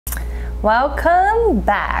Welcome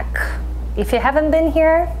back. If you haven't been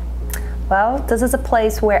here, well, this is a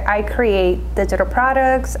place where I create digital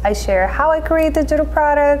products. I share how I create digital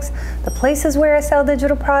products, the places where I sell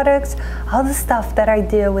digital products, all the stuff that I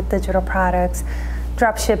do with digital products,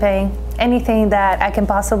 drop shipping, anything that I can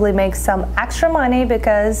possibly make some extra money,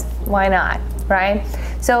 because why not, right?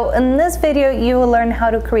 So in this video, you will learn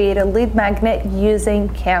how to create a lead magnet using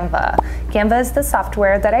Canva. Canva is the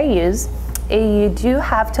software that I use. You do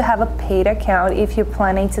have to have a paid account if you're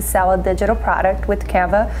planning to sell a digital product with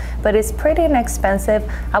Canva, but it's pretty inexpensive.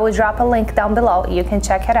 I will drop a link down below. You can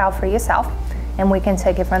check it out for yourself and we can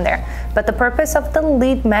take it from there. But the purpose of the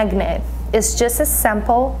lead magnet is just as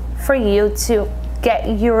simple for you to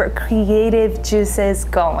get your creative juices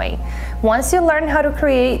going. Once you learn how to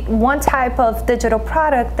create one type of digital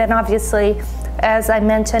product, then obviously, as I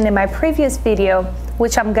mentioned in my previous video,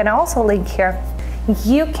 which I'm gonna also link here,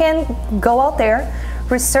 you can go out there,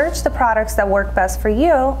 research the products that work best for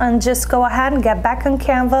you, and just go ahead and get back on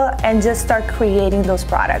Canva and just start creating those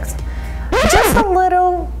products. Just a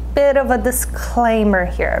little bit of a disclaimer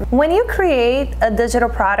here. When you create a digital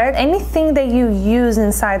product, anything that you use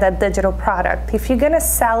inside that digital product, if you're gonna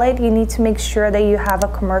sell it, you need to make sure that you have a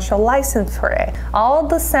commercial license for it. All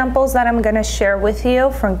the samples that I'm gonna share with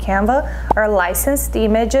you from Canva are licensed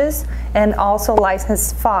images and also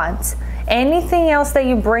licensed fonts. Anything else that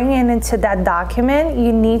you bring into that document,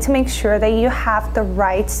 you need to make sure that you have the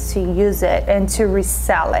rights to use it and to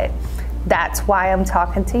resell it. That's why I'm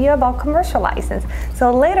talking to you about commercial license.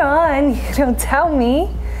 So later on, you don't tell me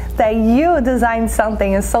that you designed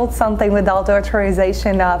something and sold something without the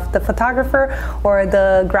authorization of the photographer or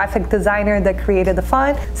the graphic designer that created the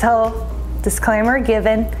font. So disclaimer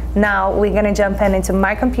given. Now we're gonna jump into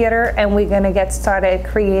my computer and we're gonna get started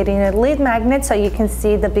creating a lead magnet so you can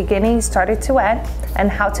see the beginning started to end and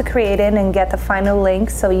how to create it and get the final link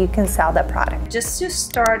so you can sell the product. Just to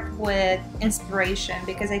start with inspiration,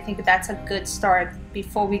 because I think that's a good start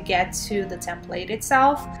before we get to the template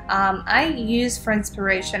itself. I use for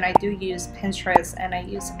inspiration, I do use Pinterest and I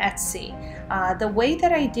use Etsy. The way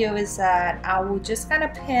that I do is that I will just kind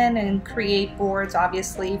of pin and create boards,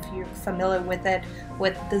 obviously if you're familiar with it,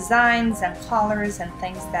 with designs and colors and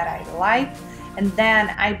things that I like, and then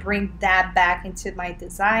I bring that back into my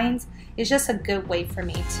designs. It's just a good way for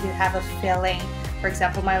me to have a feeling. For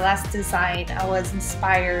example, my last design, I was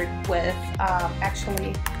inspired with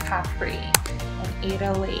actually Capri in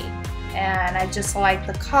Italy, and I just like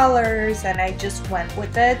the colors and I just went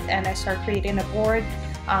with it and I started creating a board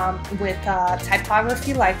with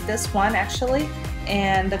typography like this one actually,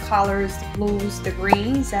 and the colors, the blues, the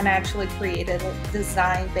greens, and I actually created a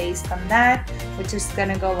design based on that, which is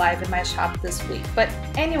gonna go live in my shop this week. But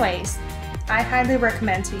anyways, I highly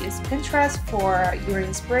recommend to use Pinterest for your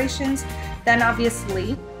inspirations. Then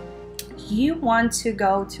obviously you want to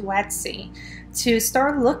go to Etsy to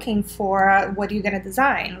start looking for what you're going to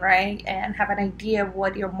design, right? And have an idea of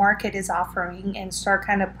what your market is offering and start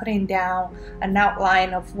kind of putting down an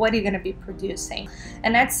outline of what you're going to be producing.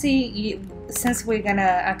 And Etsy, since we're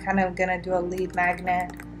kind of gonna do a lead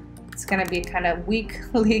magnet, it's going to be kind of weak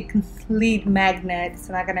lead magnet. It's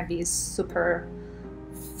not going to be super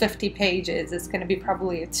 50 pages. It's going to be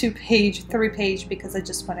probably a 2-page, 3-page, because I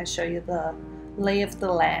just want to show you the lay of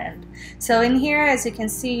the land. So in here, as you can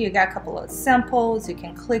see, you got a couple of samples. You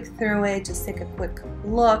can click through it, just take a quick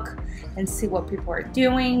look and see what people are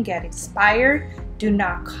doing, get inspired. Do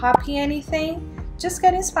not copy anything, just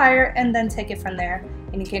get inspired and then take it from there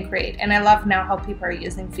and you can create. And I love now how people are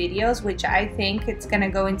using videos, which I think it's gonna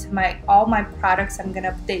go into all my products. I'm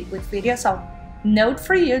gonna update with videos. So note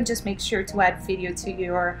for you, just make sure to add video to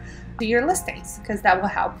your listings, because that will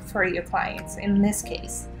help for your clients in this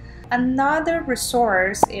case. Another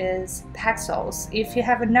resource is Paxos. If you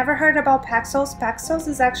have never heard about Paxos, Paxos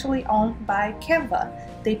is actually owned by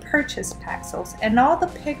Canva. They purchased Paxos, and all the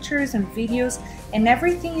pictures and videos and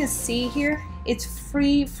everything you see here, it's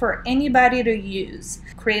free for anybody to use.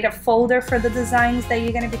 Create a folder for the designs that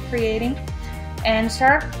you're going to be creating and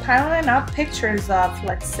start piling up pictures of,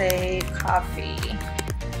 let's say, coffee,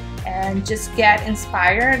 and just get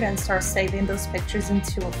inspired and start saving those pictures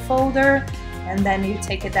into a folder, and then you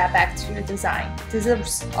take that back to your design. This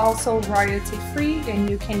is also royalty free and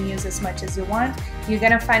you can use as much as you want. You're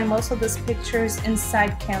gonna find most of those pictures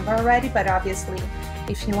inside Canva already, but obviously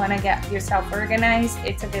if you want to get yourself organized,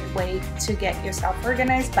 it's a good way to get yourself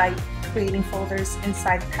organized by creating folders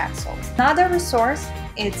inside Paxos. Another resource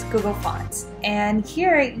is Google Fonts, and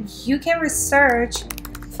here you can research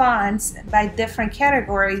fonts by different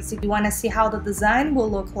categories. If you want to see how the design will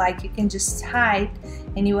look like, you can just type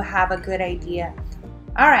and you will have a good idea.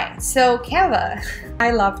 All right, so Canva.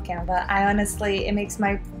 I love Canva. It makes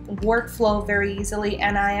my workflow very easily,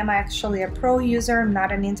 and I am actually a pro user. I'm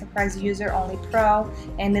not an enterprise user, only pro,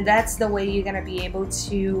 and that's the way you're gonna be able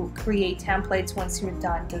to create templates once you're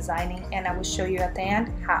done designing, and I will show you at the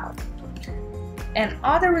end how. And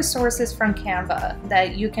other resources from Canva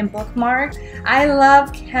that you can bookmark. I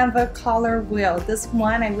love Canva color wheel. This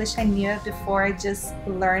one, I wish I knew it before I just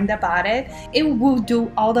learned about it. It will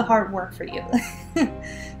do all the hard work for you.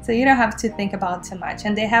 So you don't have to think about too much.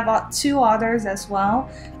 And they have 2 others as well,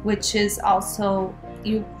 which is also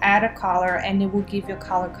you add a color and it will give you a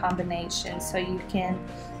color combination. So you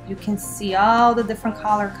can see all the different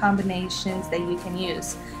color combinations that you can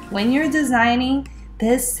use. When you're designing,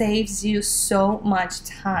 this saves you so much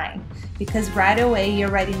time because right away you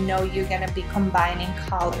already know you're gonna be combining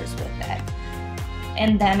colors with it.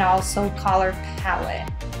 And then also color palette.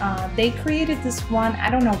 They created this one, I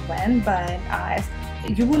don't know when, but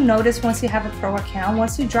you will notice once you have a pro account,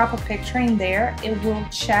 once you drop a picture in there, it will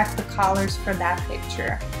check the colors for that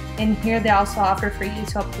picture. And here they also offer for you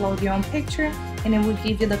to upload your own picture and it will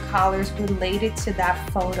give you the colors related to that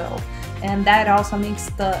photo. And that also makes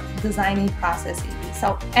the designing process easy.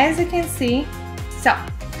 So as you can see,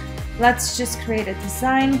 let's just create a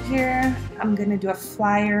design here. I'm gonna do a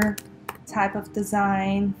flyer type of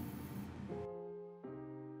design.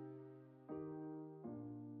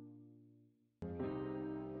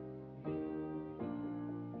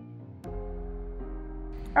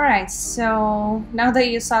 Alright, so now that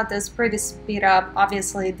you saw this pretty speed up,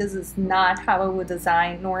 obviously this is not how I would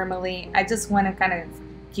design normally. I just want to kind of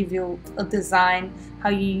give you a design, how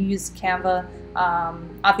you use Canva.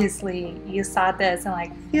 Obviously you saw this in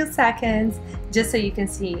like a few seconds, just so you can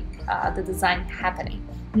see the design happening.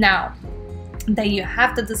 Now that you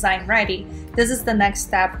have the design ready, this is the next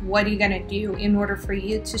step. What are you gonna do in order for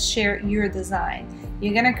you to share your design?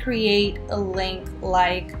 You're gonna create a link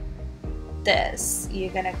like this.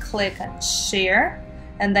 You're gonna click on share,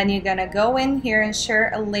 and then you're gonna go in here and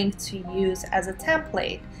share a link to use as a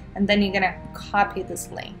template, and then you're gonna copy this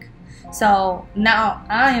link. So now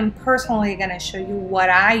I am personally gonna show you what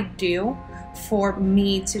I do for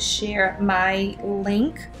me to share my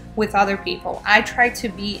link with other people. I try to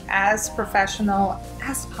be as professional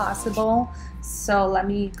as possible. So let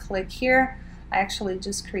me click here. I actually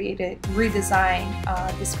just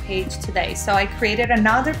redesigned this page today. So I created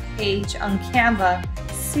another page on Canva.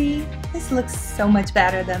 See, this looks so much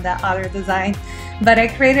better than the other design. But I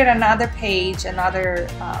created another page, and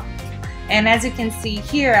as you can see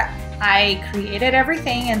here, I created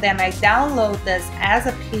everything and then I download this as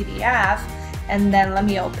a PDF. And then let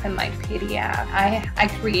me open my PDF. I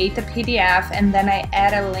create the PDF and then I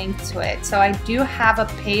add a link to it. So I do have a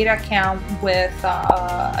paid account with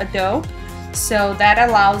Adobe. So that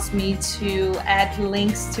allows me to add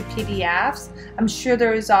links to PDFs. I'm sure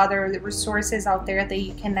there's other resources out there that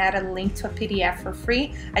you can add a link to a PDF for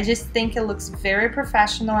free. I just think it looks very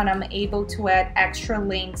professional and I'm able to add extra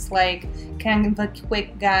links like Canva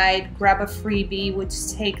quick guide, grab a freebie,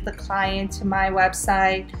 which take the client to my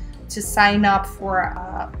website to sign up for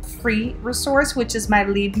a free resource, which is my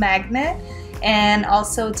lead magnet, and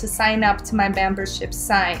also to sign up to my membership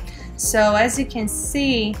site. So as you can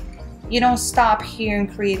see, you don't stop here in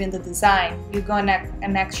creating the design. You go an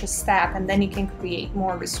extra step and then you can create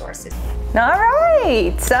more resources. All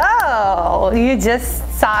right, so you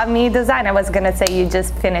just saw me design. I was gonna say you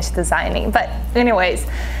just finished designing, but anyways,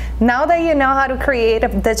 now that you know how to create a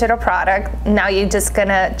digital product, now you're just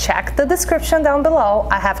gonna check the description down below.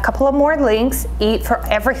 I have a couple of more links for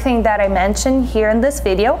everything that I mentioned here in this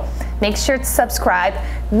video. Make sure to subscribe,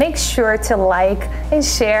 make sure to like and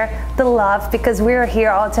share the love because we're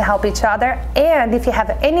here all to help each other. And if you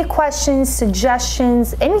have any questions,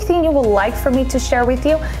 suggestions, anything you would like for me to share with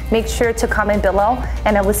you, make sure to comment below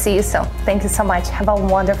and I will see you soon. Thank you so much. Have a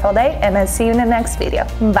wonderful day and I'll see you in the next video.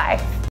 Bye.